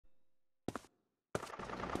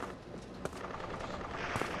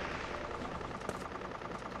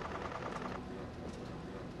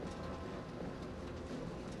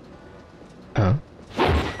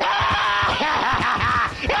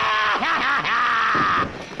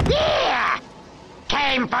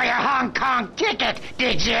for your Hong Kong ticket,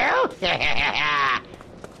 did you? Yeah,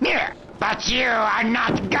 but you are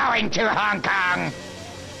not going to Hong Kong.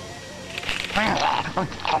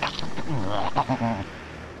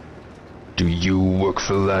 Do you work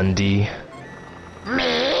for Landy?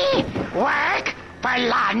 Me? Work? For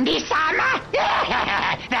Landy-sama?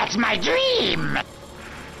 That's my dream.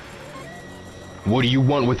 What do you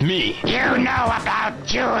want with me? You know about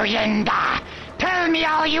Juyenda. Tell me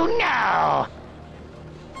all you know.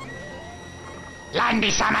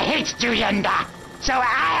 Landy-sama hates Juyenda, so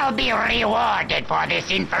I'll be rewarded for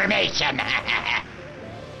this information.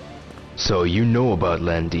 So you know about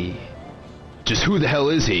Landy. Just who the hell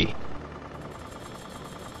is he?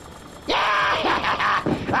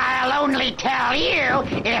 I'll only tell you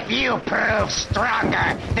if you prove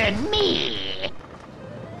stronger than me.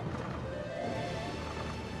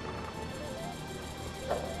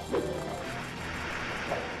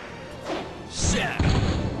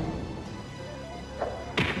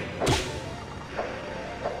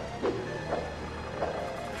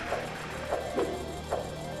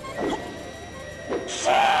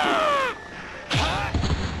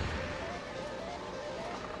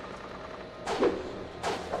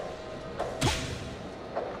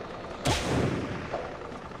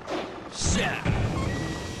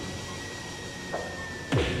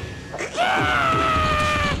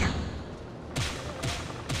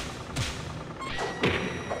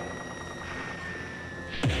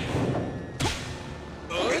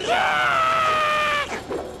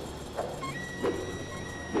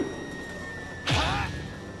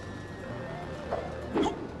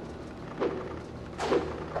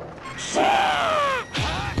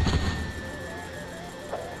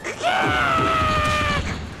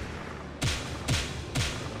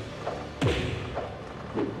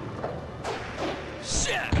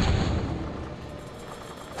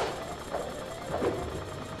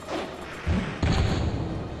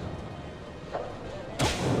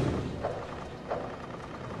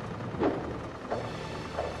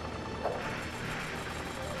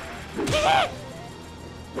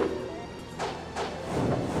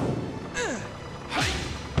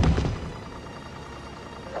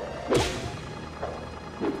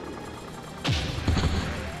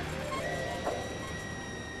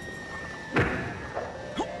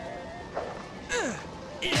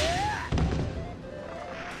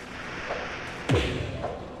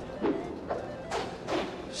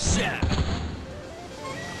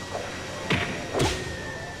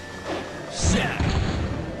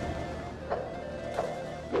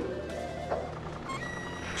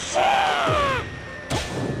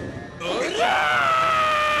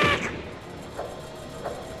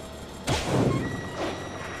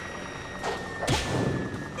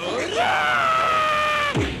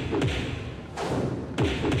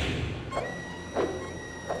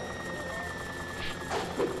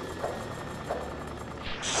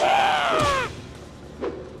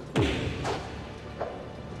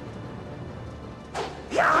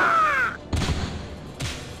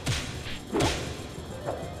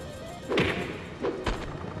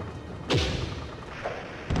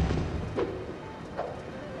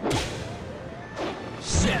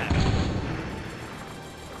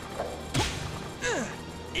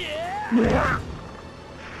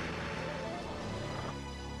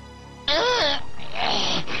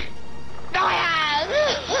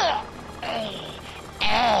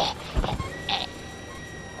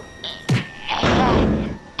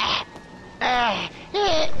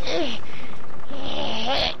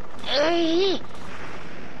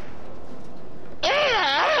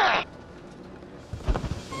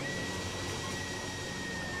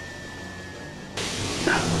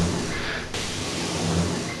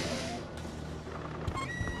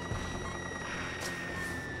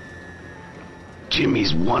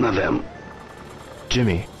 Jimmy's one of them.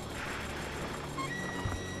 Jimmy.